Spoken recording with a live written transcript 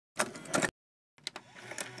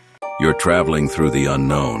You're traveling through the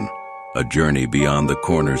unknown, a journey beyond the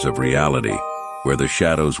corners of reality, where the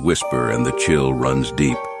shadows whisper and the chill runs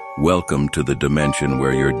deep. Welcome to the dimension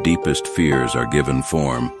where your deepest fears are given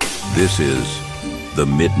form. This is The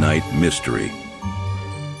Midnight Mystery.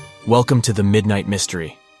 Welcome to The Midnight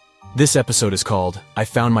Mystery. This episode is called I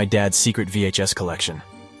Found My Dad's Secret VHS Collection.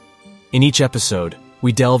 In each episode,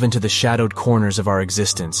 we delve into the shadowed corners of our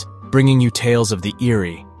existence, bringing you tales of the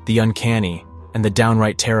eerie, the uncanny, and the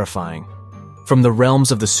downright terrifying. From the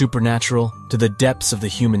realms of the supernatural to the depths of the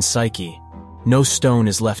human psyche, no stone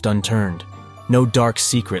is left unturned, no dark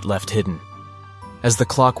secret left hidden. As the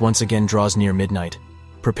clock once again draws near midnight,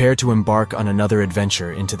 prepare to embark on another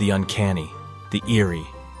adventure into the uncanny, the eerie,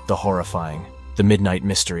 the horrifying, the midnight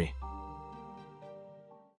mystery.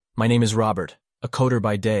 My name is Robert, a coder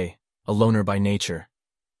by day, a loner by nature.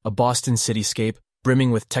 A Boston cityscape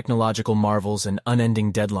brimming with technological marvels and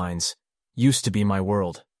unending deadlines used to be my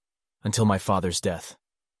world, until my father's death.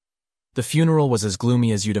 The funeral was as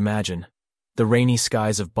gloomy as you'd imagine, the rainy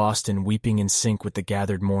skies of Boston weeping in sync with the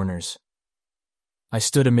gathered mourners. I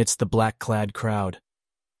stood amidst the black-clad crowd,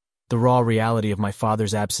 the raw reality of my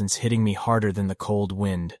father's absence hitting me harder than the cold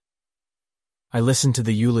wind. I listened to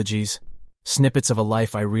the eulogies, snippets of a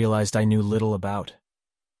life I realized I knew little about.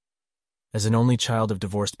 As an only child of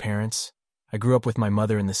divorced parents, I grew up with my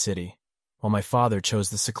mother in the city, while my father chose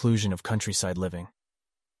the seclusion of countryside living.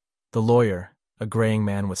 The lawyer, a graying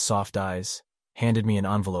man with soft eyes, handed me an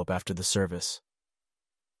envelope after the service.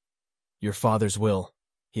 "Your father's will,"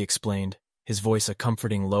 he explained, his voice a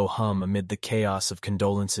comforting low hum amid the chaos of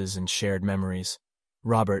condolences and shared memories.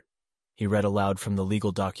 "Robert," he read aloud from the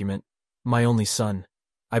legal document, "my only son,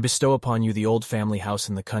 I bestow upon you the old family house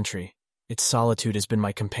in the country. Its solitude has been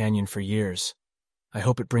my companion for years. I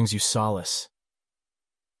hope it brings you solace."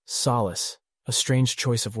 Solace, a strange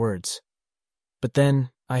choice of words. But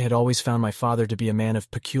then, I had always found my father to be a man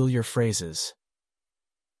of peculiar phrases.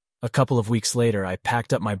 A couple of weeks later, I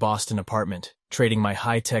packed up my Boston apartment, trading my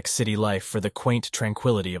high-tech city life for the quaint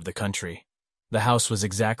tranquility of the country. The house was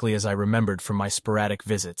exactly as I remembered from my sporadic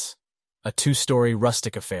visits. A 2-story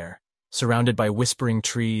rustic affair, surrounded by whispering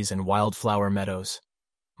trees and wildflower meadows.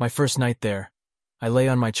 My first night there, I lay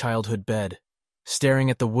on my childhood bed, staring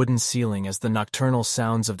at the wooden ceiling as the nocturnal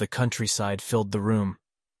sounds of the countryside filled the room.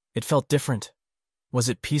 It felt different. Was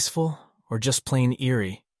it peaceful or just plain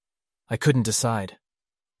eerie? I couldn't decide.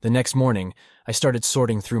 The next morning, I started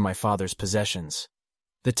sorting through my father's possessions.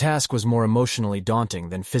 The task was more emotionally daunting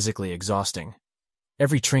than physically exhausting.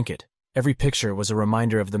 Every trinket, every picture was a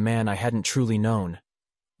reminder of the man I hadn't truly known.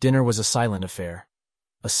 Dinner was a silent affair,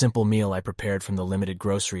 a simple meal I prepared from the limited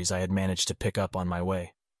groceries I had managed to pick up on my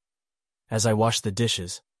way. As I washed the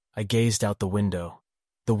dishes, I gazed out the window,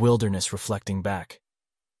 the wilderness reflecting back.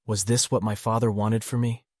 Was this what my father wanted for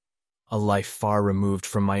me? A life far removed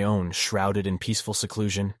from my own, shrouded in peaceful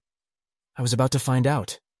seclusion? I was about to find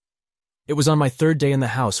out. It was on my 3rd day in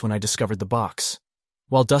the house when I discovered the box.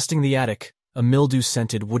 While dusting the attic, a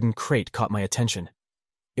mildew-scented wooden crate caught my attention.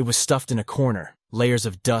 It was stuffed in a corner, layers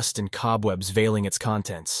of dust and cobwebs veiling its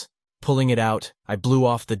contents. Pulling it out, I blew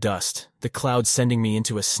off the dust, the cloud sending me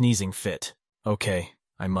into a sneezing fit. "Okay,"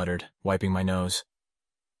 I muttered, wiping my nose.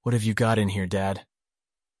 "What have you got in here, Dad?"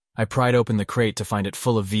 I pried open the crate to find it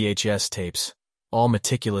full of VHS tapes, all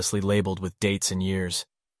meticulously labeled with dates and years.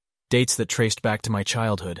 Dates that traced back to my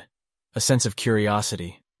childhood. A sense of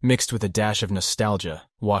curiosity, mixed with a dash of nostalgia,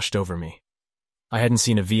 washed over me. I hadn't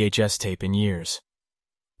seen a VHS tape in years.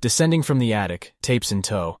 Descending from the attic, tapes in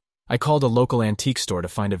tow, I called a local antique store to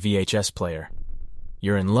find a VHS player.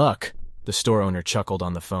 "You're in luck," the store owner chuckled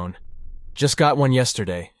on the phone. "Just got one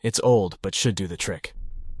yesterday. It's old, but should do the trick."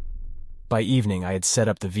 By evening, I had set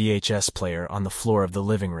up the VHS player on the floor of the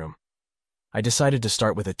living room. I decided to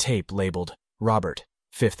start with a tape labeled Robert,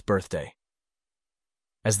 5th birthday.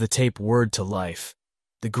 As the tape whirred to life,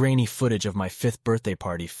 the grainy footage of my 5th birthday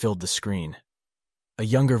party filled the screen. A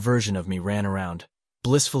younger version of me ran around,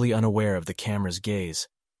 blissfully unaware of the camera's gaze.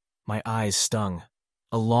 My eyes stung,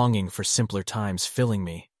 a longing for simpler times filling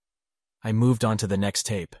me. I moved on to the next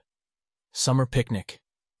tape. Summer Picnic,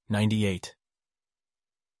 98.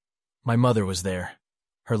 My mother was there,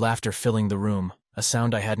 her laughter filling the room, a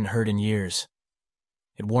sound I hadn't heard in years.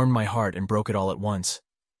 It warmed my heart and broke it all at once.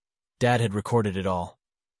 Dad had recorded it all,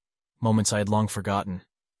 moments I had long forgotten.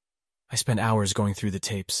 I spent hours going through the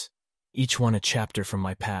tapes, each one a chapter from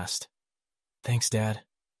my past. "Thanks, Dad,"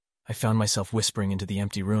 I found myself whispering into the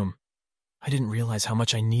empty room. I didn't realize how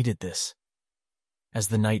much I needed this. As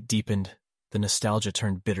the night deepened, the nostalgia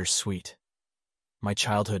turned bittersweet. My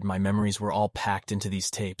childhood, my memories were all packed into these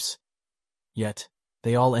tapes. Yet,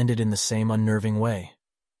 they all ended in the same unnerving way.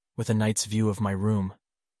 with a night's view of my room,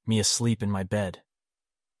 me asleep in my bed.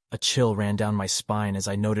 A chill ran down my spine as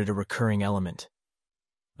I noted a recurring element.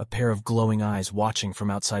 A pair of glowing eyes watching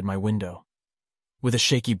from outside my window. With a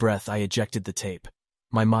shaky breath, I ejected the tape,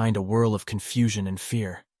 my mind a whirl of confusion and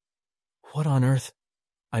fear. What on earth?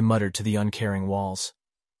 I muttered to the uncaring walls.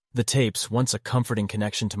 The tapes, once a comforting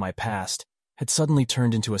connection to my past, had suddenly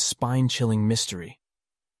turned into a spine-chilling mystery.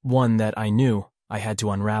 One that I knew I had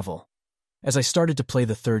to unravel. As I started to play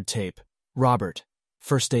the third tape, Robert,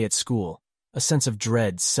 first day at school, a sense of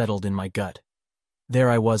dread settled in my gut. There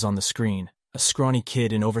I was on the screen, a scrawny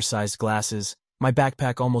kid in oversized glasses, my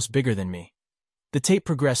backpack almost bigger than me. The tape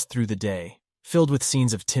progressed through the day, filled with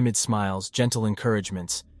scenes of timid smiles, gentle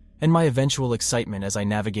encouragements, and my eventual excitement as I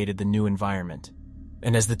navigated the new environment.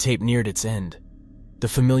 And as the tape neared its end, the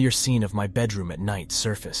familiar scene of my bedroom at night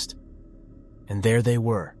surfaced. And there they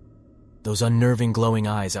were, those unnerving glowing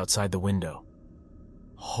eyes outside the window.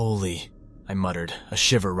 Holy, I muttered, a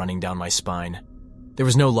shiver running down my spine. There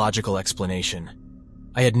was no logical explanation.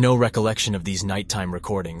 I had no recollection of these nighttime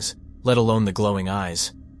recordings, let alone the glowing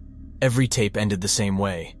eyes. Every tape ended the same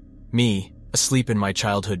way. Me, asleep in my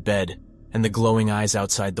childhood bed, and the glowing eyes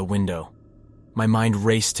outside the window. My mind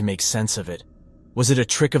raced to make sense of it. Was it a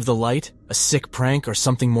trick of the light, a sick prank, or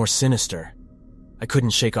something more sinister? I couldn't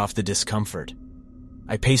shake off the discomfort.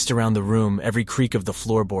 I paced around the room, every creak of the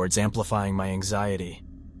floorboards amplifying my anxiety.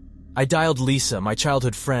 I dialed Lisa, my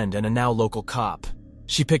childhood friend and a now local cop.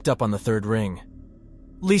 She picked up on the third ring.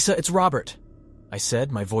 "Lisa, it's Robert," I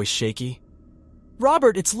said, my voice shaky.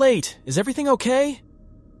 "Robert, it's late. Is everything okay?"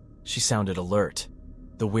 She sounded alert,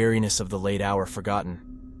 the weariness of the late hour forgotten.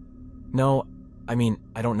 "No, I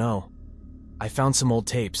don't know. I found some old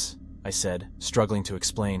tapes," I said, struggling to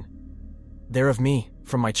explain. "They're of me,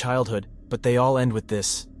 from my childhood, but they all end with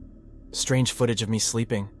this strange footage of me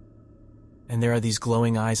sleeping. And there are these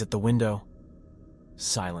glowing eyes at the window."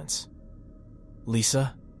 Silence.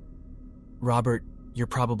 "Lisa?" "Robert, you're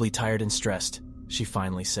probably tired and stressed," she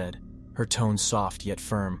finally said, her tone soft yet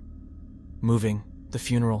firm. "Moving, the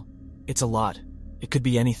funeral, it's a lot. It could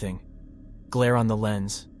be anything. Glare on the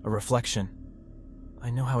lens, a reflection. I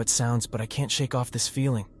know how it sounds, but I can't shake off this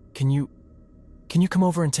feeling. Can you come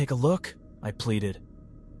over and take a look?" I pleaded.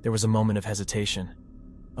 There was a moment of hesitation.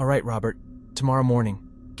 "All right, Robert. Tomorrow morning.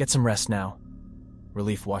 Get some rest now."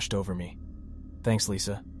 Relief washed over me. "Thanks,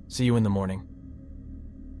 Lisa. See you in the morning."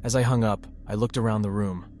 As I hung up, I looked around the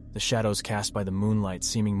room, the shadows cast by the moonlight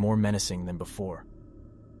seeming more menacing than before.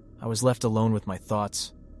 I was left alone with my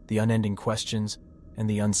thoughts, the unending questions, and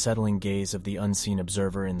the unsettling gaze of the unseen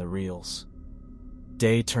observer in the reels.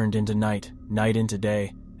 Day turned into night, night into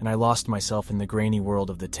day, and I lost myself in the grainy world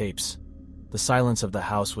of the tapes. The silence of the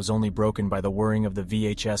house was only broken by the whirring of the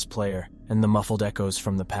VHS player and the muffled echoes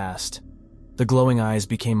from the past. The glowing eyes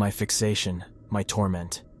became my fixation, my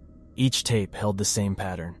torment. Each tape held the same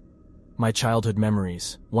pattern. My childhood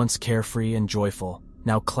memories, once carefree and joyful,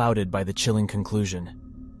 now clouded by the chilling conclusion.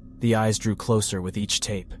 The eyes drew closer with each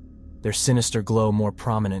tape, their sinister glow more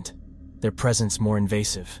prominent, their presence more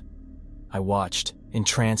invasive. I watched,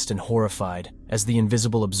 entranced and horrified, as the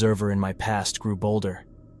invisible observer in my past grew bolder.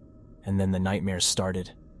 And then the nightmares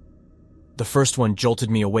started. The first one jolted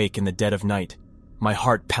me awake in the dead of night, my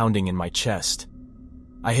heart pounding in my chest.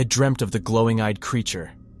 I had dreamt of the glowing-eyed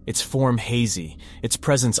creature, its form hazy, its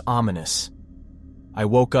presence ominous. I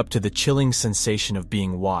woke up to the chilling sensation of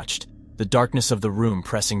being watched, the darkness of the room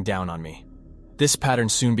pressing down on me. This pattern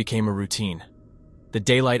soon became a routine. The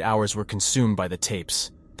daylight hours were consumed by the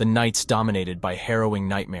tapes, the nights dominated by harrowing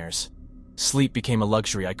nightmares. Sleep became a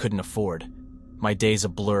luxury I couldn't afford, my days a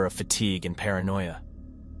blur of fatigue and paranoia.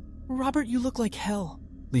 "Robert, you look like hell,"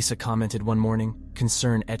 Lisa commented one morning,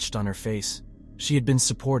 concern etched on her face. She had been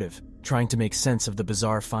supportive, trying to make sense of the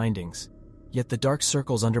bizarre findings, yet the dark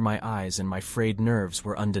circles under my eyes and my frayed nerves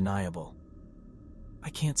were undeniable. "I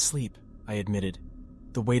can't sleep," I admitted,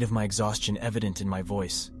 the weight of my exhaustion evident in my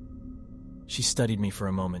voice. She studied me for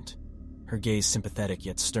a moment, her gaze sympathetic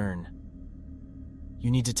yet stern. "You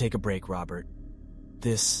need to take a break, Robert.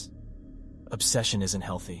 This obsession isn't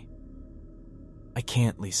healthy." "I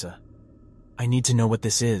can't, Lisa. I need to know what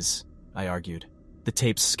this is," I argued, the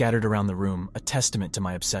tapes scattered around the room, a testament to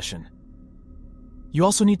my obsession. "You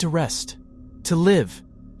also need to rest, to live,"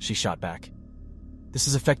 she shot back. "This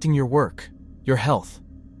is affecting your work, your health."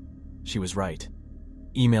 She was right.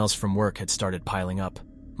 Emails from work had started piling up,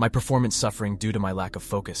 my performance suffering due to my lack of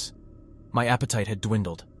focus. My appetite had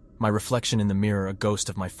dwindled, my reflection in the mirror a ghost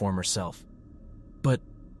of my former self. "But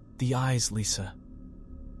the eyes, Lisa,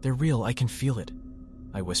 they're real, I can feel it,"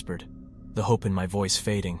 I whispered, the hope in my voice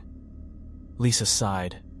fading. Lisa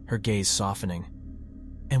sighed, her gaze softening.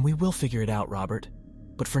 And we will figure it out, Robert.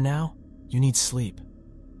 But for now, you need sleep.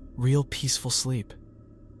 Real peaceful sleep.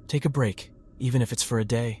 Take a break, even if it's for a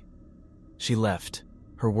day. She left,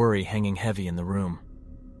 her worry hanging heavy in the room.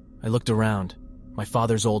 I looked around, my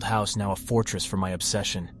father's old house now a fortress for my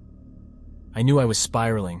obsession. I knew I was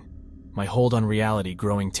spiraling, my hold on reality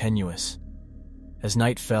growing tenuous. As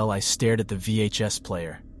night fell, I stared at the VHS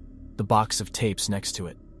player, the box of tapes next to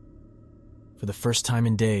it. For the first time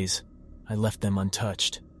in days, I left them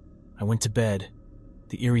untouched. I went to bed,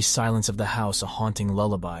 the eerie silence of the house a haunting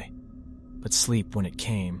lullaby. But sleep, when it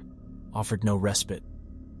came, offered no respite.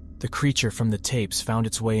 The creature from the tapes found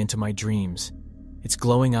its way into my dreams, its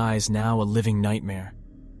glowing eyes now a living nightmare.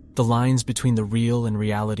 The lines between the real and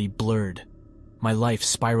reality blurred, my life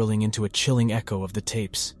spiraling into a chilling echo of the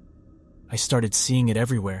tapes. I started seeing it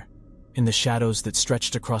everywhere, in the shadows that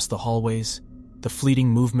stretched across the hallways, the fleeting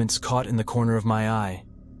movements caught in the corner of my eye,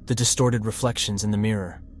 the distorted reflections in the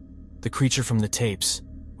mirror. The creature from the tapes,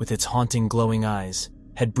 with its haunting glowing eyes,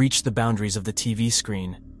 had breached the boundaries of the TV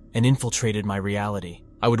screen and infiltrated my reality.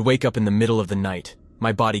 I would wake up in the middle of the night,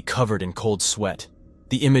 my body covered in cold sweat.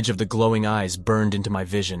 The image of the glowing eyes burned into my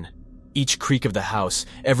vision. Each creak of the house,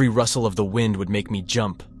 every rustle of the wind would make me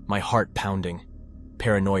jump, my heart pounding.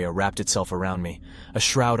 Paranoia wrapped itself around me, a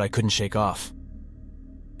shroud I couldn't shake off.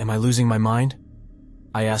 Am I losing my mind?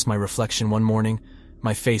 I asked my reflection one morning,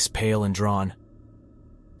 my face pale and drawn.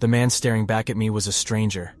 The man staring back at me was a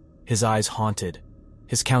stranger, his eyes haunted,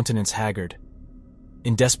 his countenance haggard.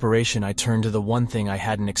 In desperation, I turned to the one thing I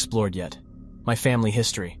hadn't explored yet, my family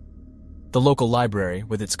history. The local library,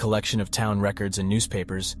 with its collection of town records and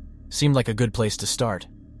newspapers, seemed like a good place to start.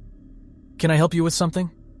 Can I help you with something?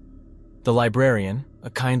 The librarian, a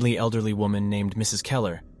kindly elderly woman named Mrs.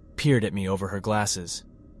 Keller, peered at me over her glasses.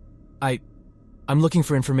 I'm looking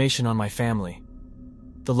for information on my family.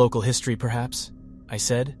 The local history, perhaps? I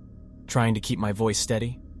said, trying to keep my voice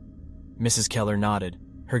steady. Mrs. Keller nodded,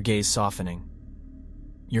 her gaze softening.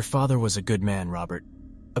 Your father was a good man, Robert.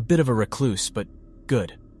 A bit of a recluse, but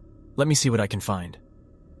good. Let me see what I can find.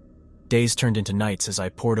 Days turned into nights as I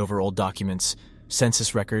pored over old documents,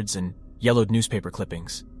 census records, and yellowed newspaper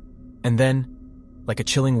clippings. And then, like a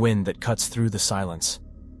chilling wind that cuts through the silence,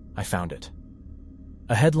 I found it.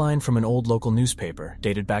 A headline from an old local newspaper,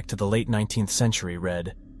 dated back to the late 19th century,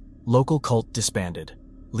 read, "Local cult disbanded.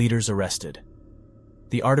 Leaders arrested."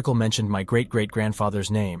 The article mentioned my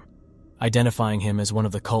great-great-grandfather's name, identifying him as one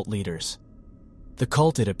of the cult leaders. The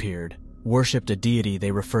cult, it appeared, worshipped a deity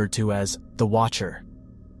they referred to as the Watcher,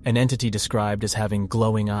 an entity described as having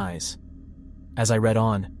glowing eyes. As I read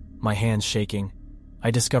on, my hands shaking,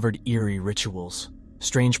 I discovered eerie rituals,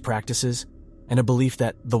 strange practices, and a belief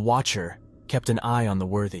that the Watcher kept an eye on the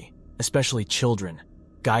worthy, especially children,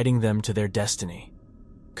 guiding them to their destiny.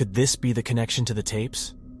 Could this be the connection to the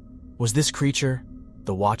tapes? Was this creature,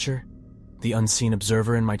 the Watcher, the unseen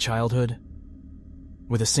observer in my childhood?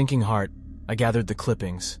 With a sinking heart, I gathered the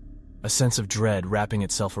clippings, a sense of dread wrapping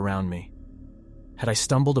itself around me. Had I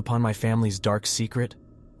stumbled upon my family's dark secret,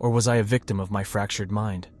 or was I a victim of my fractured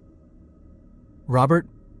mind? Robert?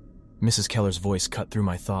 Mrs. Keller's voice cut through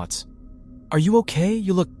my thoughts. Are you okay?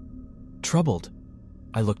 You look troubled.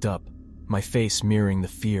 I looked up, my face mirroring the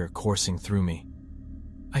fear coursing through me.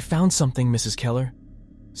 I found something, Mrs. Keller.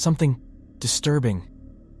 Something disturbing.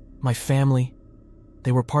 My family,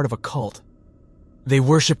 they were part of a cult. They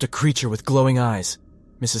worshipped a creature with glowing eyes.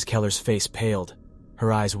 Mrs. Keller's face paled,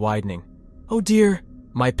 her eyes widening. Oh dear.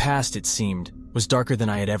 My past, it seemed, was darker than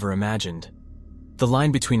I had ever imagined. The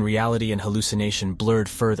line between reality and hallucination blurred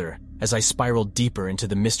further as I spiraled deeper into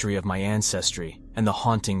the mystery of my ancestry and the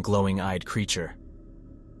haunting, glowing-eyed creature.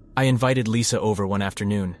 I invited Lisa over one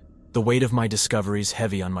afternoon, the weight of my discoveries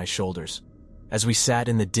heavy on my shoulders. As we sat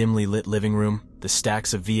in the dimly lit living room, the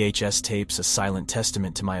stacks of VHS tapes a silent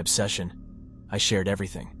testament to my obsession, I shared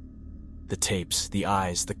everything. The tapes, the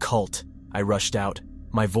eyes, the cult. I rushed out,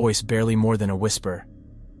 my voice barely more than a whisper.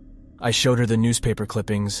 I showed her the newspaper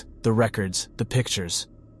clippings, the records, the pictures.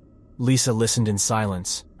 Lisa listened in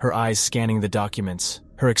silence, her eyes scanning the documents,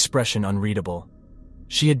 her expression unreadable.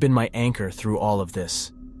 She had been my anchor through all of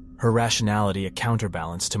this, her rationality a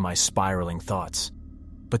counterbalance to my spiraling thoughts.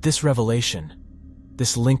 But this revelation,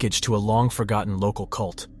 this linkage to a long-forgotten local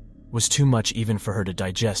cult, was too much even for her to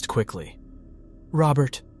digest quickly.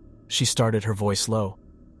 Robert, she started, her voice low.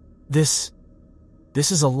 This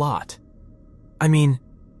is a lot. I mean,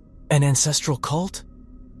 an ancestral cult?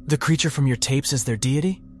 The creature from your tapes as their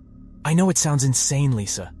deity? I know it sounds insane,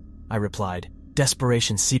 Lisa, I replied,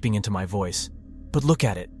 desperation seeping into my voice. But look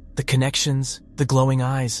at it, the connections, the glowing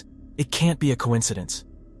eyes. It can't be a coincidence.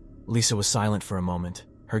 Lisa was silent for a moment,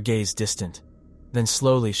 her gaze distant. Then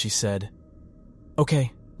slowly she said,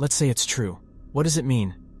 "Okay, let's say it's true. What does it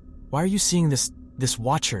mean? Why are you seeing this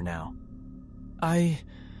watcher now?" I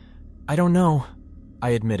don't know," I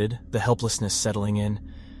admitted, the helplessness settling in.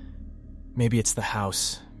 "Maybe it's the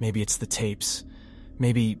house, maybe it's the tapes,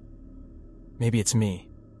 maybe it's me.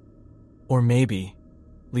 Or maybe,"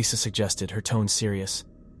 Lisa suggested, her tone serious,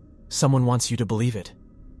 "someone wants you to believe it.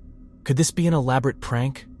 Could this be an elaborate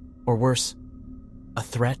prank? Or worse, a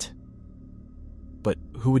threat?" "But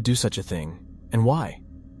who would do such a thing, and why?"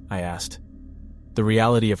 I asked, the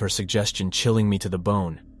reality of her suggestion chilling me to the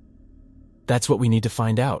bone. "That's what we need to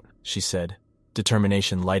find out," she said,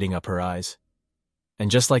 determination lighting up her eyes.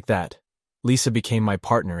 And just like that, Lisa became my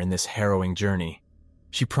partner in this harrowing journey.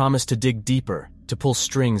 She promised to dig deeper, to pull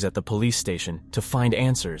strings at the police station, to find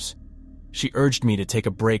answers. She urged me to take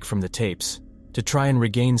a break from the tapes, to try and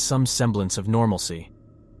regain some semblance of normalcy.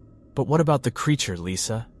 "But what about the creature,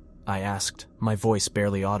 Lisa?" I asked, my voice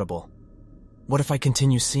barely audible. "What if I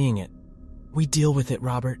continue seeing it?" "We deal with it,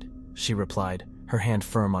 Robert," she replied, her hand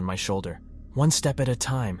firm on my shoulder. "One step at a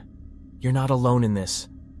time. You're not alone in this."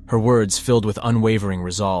 Her words, filled with unwavering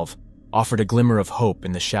resolve, offered a glimmer of hope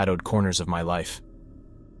in the shadowed corners of my life.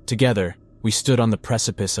 Together, we stood on the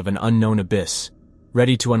precipice of an unknown abyss,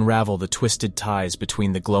 ready to unravel the twisted ties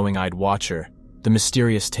between the glowing-eyed watcher, the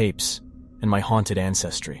mysterious tapes, and my haunted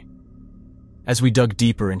ancestry. As we dug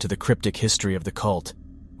deeper into the cryptic history of the cult,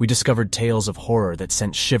 we discovered tales of horror that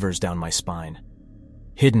sent shivers down my spine.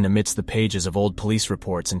 Hidden amidst the pages of old police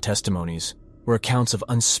reports and testimonies were accounts of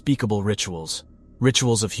unspeakable rituals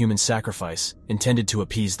of human sacrifice intended to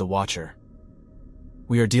appease the watcher.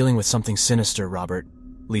 "We are dealing with something sinister, Robert,"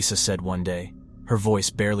 Lisa said one day, her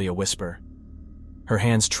voice barely a whisper. Her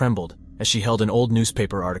hands trembled as she held an old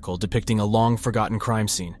newspaper article depicting a long-forgotten crime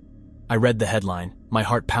scene. I read the headline, my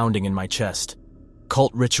heart pounding in my chest.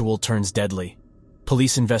 "Cult ritual turns deadly.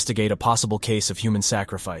 Police investigate a possible case of human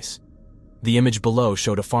sacrifice." The image below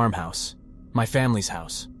showed a farmhouse, my family's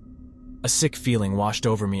house. A sick feeling washed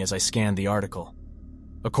over me as I scanned the article.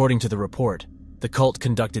 According to the report, the cult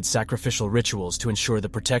conducted sacrificial rituals to ensure the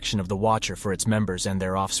protection of the watcher for its members and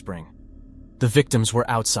their offspring. The victims were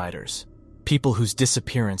outsiders, people whose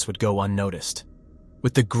disappearance would go unnoticed.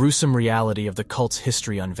 With the gruesome reality of the cult's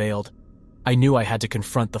history unveiled, I knew I had to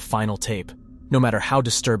confront the final tape, no matter how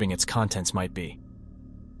disturbing its contents might be.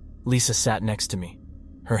 Lisa sat next to me,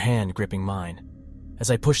 her hand gripping mine,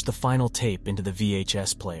 as I pushed the final tape into the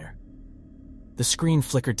VHS player. The screen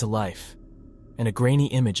flickered to life, and a grainy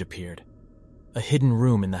image appeared, a hidden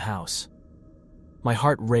room in the house. My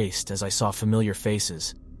heart raced as I saw familiar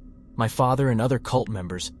faces, my father and other cult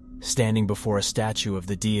members standing before a statue of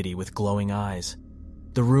the deity with glowing eyes.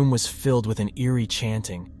 The room was filled with an eerie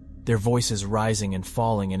chanting, their voices rising and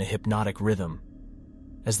falling in a hypnotic rhythm.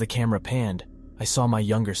 As the camera panned, I saw my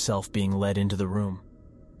younger self being led into the room.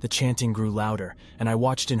 The chanting grew louder, and I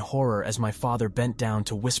watched in horror as my father bent down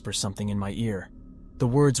to whisper something in my ear. The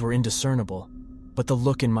words were indiscernible, but the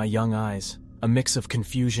look in my young eyes, a mix of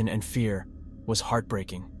confusion and fear, was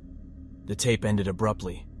heartbreaking. The tape ended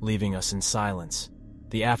abruptly, leaving us in silence,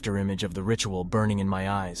 the afterimage of the ritual burning in my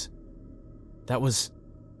eyes. "That was,"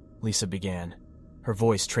 Lisa began, her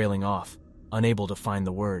voice trailing off, unable to find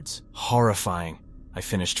the words. "Horrifying," I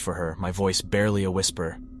finished for her, my voice barely a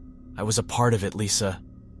whisper. "I was a part of it, Lisa.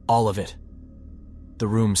 All of it." The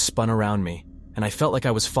room spun around me, and I felt like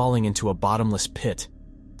I was falling into a bottomless pit.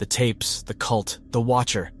 The tapes, the cult, the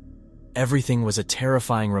watcher. Everything was a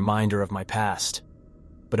terrifying reminder of my past.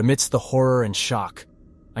 But amidst the horror and shock,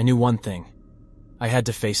 I knew one thing. I had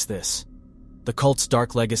to face this. The cult's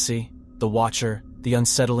dark legacy, the watcher, the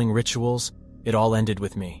unsettling rituals, it all ended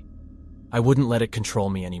with me. I wouldn't let it control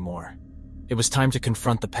me anymore. It was time to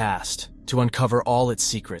confront the past, to uncover all its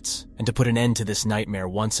secrets, and to put an end to this nightmare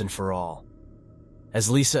once and for all. As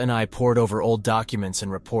Lisa and I pored over old documents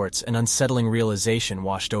and reports, an unsettling realization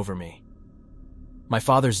washed over me. My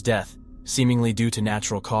father's death, seemingly due to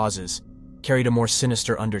natural causes, carried a more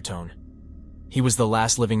sinister undertone. He was the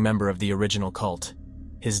last living member of the original cult,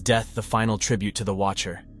 his death the final tribute to the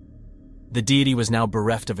Watcher. The deity was now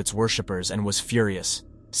bereft of its worshippers and was furious,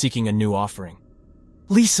 seeking a new offering.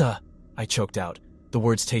 "Lisa!" I choked out, the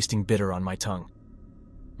words tasting bitter on my tongue.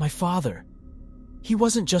 "My father. He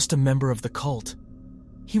wasn't just a member of the cult.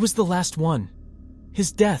 He was the last one.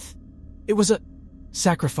 His death. It was a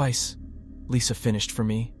sacrifice," Lisa finished for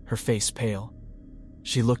me, her face pale.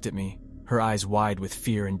 She looked at me, her eyes wide with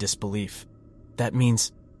fear and disbelief. That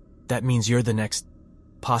means you're the next..."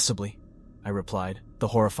 "Possibly," I replied, the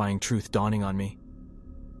horrifying truth dawning on me.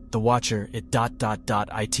 "The Watcher, it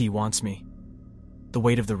wants me." The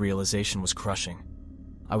weight of the realization was crushing.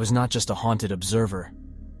 I was not just a haunted observer.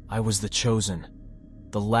 I was the chosen,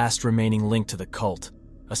 the last remaining link to the cult,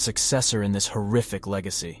 a successor in this horrific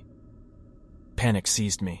legacy. Panic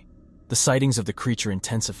seized me. The sightings of the creature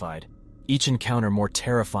intensified, each encounter more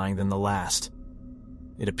terrifying than the last.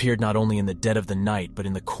 It appeared not only in the dead of the night, but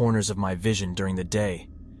in the corners of my vision during the day,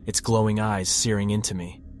 its glowing eyes searing into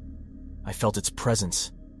me. I felt its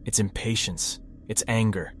presence, its impatience, its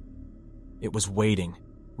anger. It was waiting,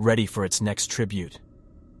 ready for its next tribute.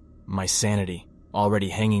 My sanity, already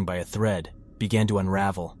hanging by a thread, began to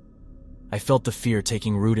unravel. I felt the fear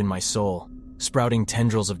taking root in my soul, sprouting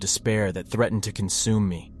tendrils of despair that threatened to consume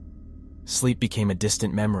me. Sleep became a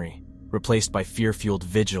distant memory, replaced by fear-fueled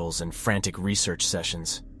vigils and frantic research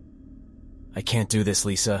sessions. "I can't do this,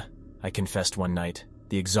 Lisa," I confessed one night,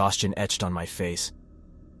 the exhaustion etched on my face.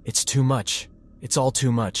 "It's too much. It's all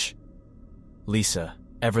too much." Lisa,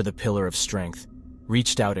 ever the pillar of strength,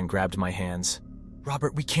 reached out and grabbed my hands.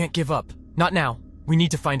 "Robert, we can't give up. Not now. We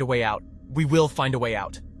need to find a way out. We will find a way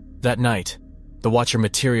out." That night, the Watcher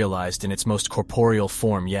materialized in its most corporeal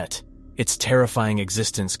form yet, its terrifying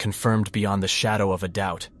existence confirmed beyond the shadow of a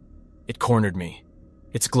doubt. It cornered me,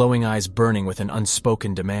 its glowing eyes burning with an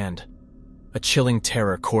unspoken demand. A chilling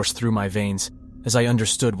terror coursed through my veins as I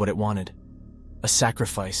understood what it wanted. A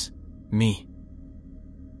sacrifice. Me.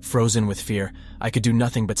 Frozen with fear, I could do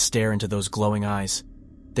nothing but stare into those glowing eyes,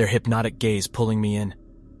 their hypnotic gaze pulling me in.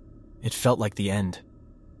 It felt like the end.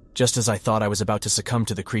 Just as I thought I was about to succumb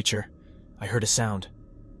to the creature, I heard a sound.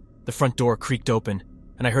 The front door creaked open,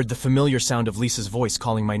 and I heard the familiar sound of Lisa's voice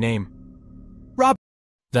calling my name. "Rob!"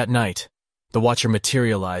 That night, the Watcher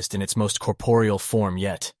materialized in its most corporeal form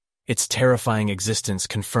yet, its terrifying existence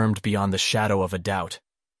confirmed beyond the shadow of a doubt.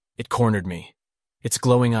 It cornered me, its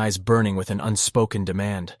glowing eyes burning with an unspoken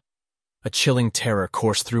demand. A chilling terror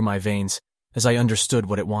coursed through my veins as I understood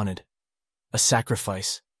what it wanted. A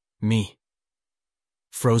sacrifice. Me.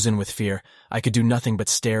 Frozen with fear, I could do nothing but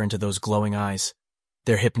stare into those glowing eyes,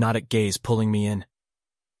 their hypnotic gaze pulling me in.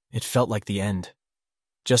 It felt like the end.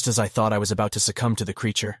 Just as I thought I was about to succumb to the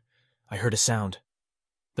creature, I heard a sound.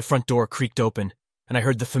 The front door creaked open, and I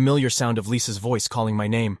heard the familiar sound of Lisa's voice calling my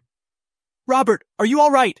name. "Robert, are you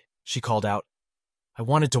all right?" she called out. I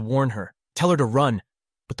wanted to warn her, tell her to run,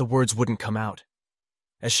 but the words wouldn't come out.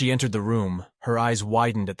 As she entered the room, her eyes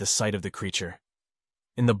widened at the sight of the creature.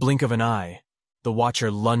 In the blink of an eye, the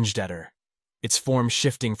Watcher lunged at her, its form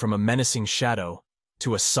shifting from a menacing shadow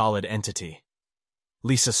to a solid entity.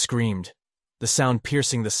 Lisa screamed, the sound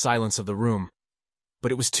piercing the silence of the room.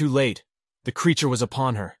 But it was too late. The creature was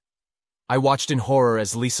upon her. I watched in horror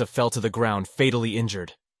as Lisa fell to the ground, fatally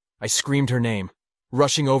injured. I screamed her name,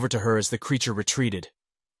 rushing over to her as the creature retreated.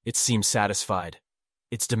 It seemed satisfied,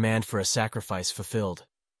 its demand for a sacrifice fulfilled.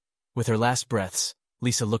 With her last breaths,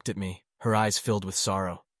 Lisa looked at me, her eyes filled with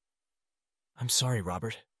sorrow. "I'm sorry,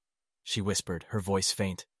 Robert," she whispered, her voice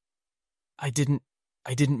faint. I didn't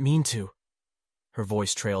mean to." Her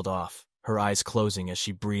voice trailed off, her eyes closing as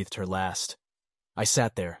she breathed her last. I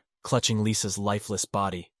sat there, clutching Lisa's lifeless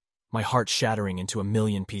body, my heart shattering into a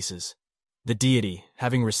million pieces. The deity,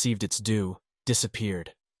 having received its due,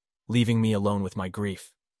 disappeared, leaving me alone with my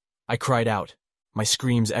grief. I cried out, my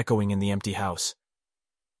screams echoing in the empty house.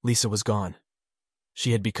 Lisa was gone.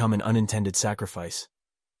 She had become an unintended sacrifice,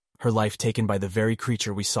 her life taken by the very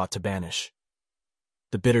creature we sought to banish.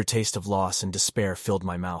 The bitter taste of loss and despair filled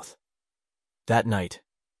my mouth. That night,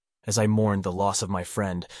 as I mourned the loss of my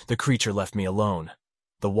friend, the creature left me alone.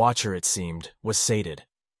 The Watcher, it seemed, was sated.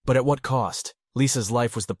 But at what cost? Lisa's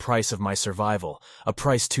life was the price of my survival, a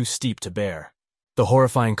price too steep to bear. The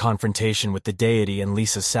horrifying confrontation with the deity and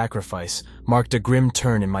Lisa's sacrifice marked a grim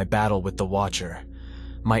turn in my battle with the Watcher.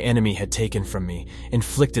 My enemy had taken from me,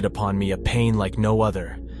 inflicted upon me a pain like no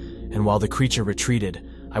other, and while the creature retreated,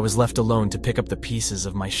 I was left alone to pick up the pieces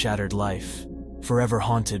of my shattered life, forever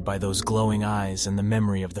haunted by those glowing eyes and the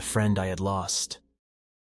memory of the friend I had lost.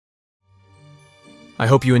 I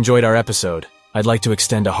hope you enjoyed our episode. I'd like to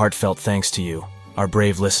extend a heartfelt thanks to you, our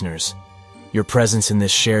brave listeners. Your presence in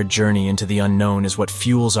this shared journey into the unknown is what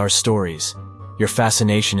fuels our stories. Your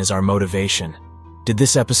fascination is our motivation. Did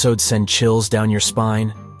this episode send chills down your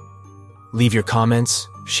spine? Leave your comments,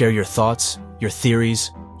 share your thoughts, your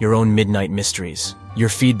theories, your own midnight mysteries. Your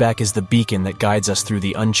feedback is the beacon that guides us through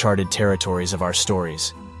the uncharted territories of our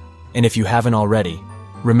stories. And if you haven't already,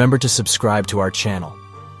 remember to subscribe to our channel.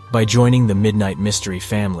 By joining the Midnight Mystery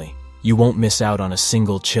family, you won't miss out on a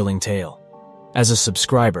single chilling tale. As a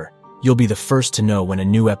subscriber, you'll be the first to know when a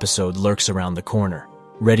new episode lurks around the corner,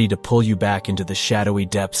 ready to pull you back into the shadowy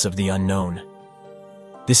depths of the unknown.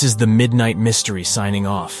 This is the Midnight Mystery signing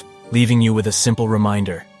off, leaving you with a simple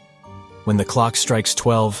reminder. When the clock strikes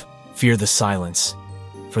 12, fear the silence,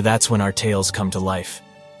 for that's when our tales come to life.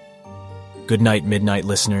 Good night, midnight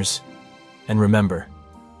listeners, and remember,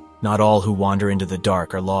 not all who wander into the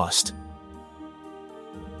dark are lost.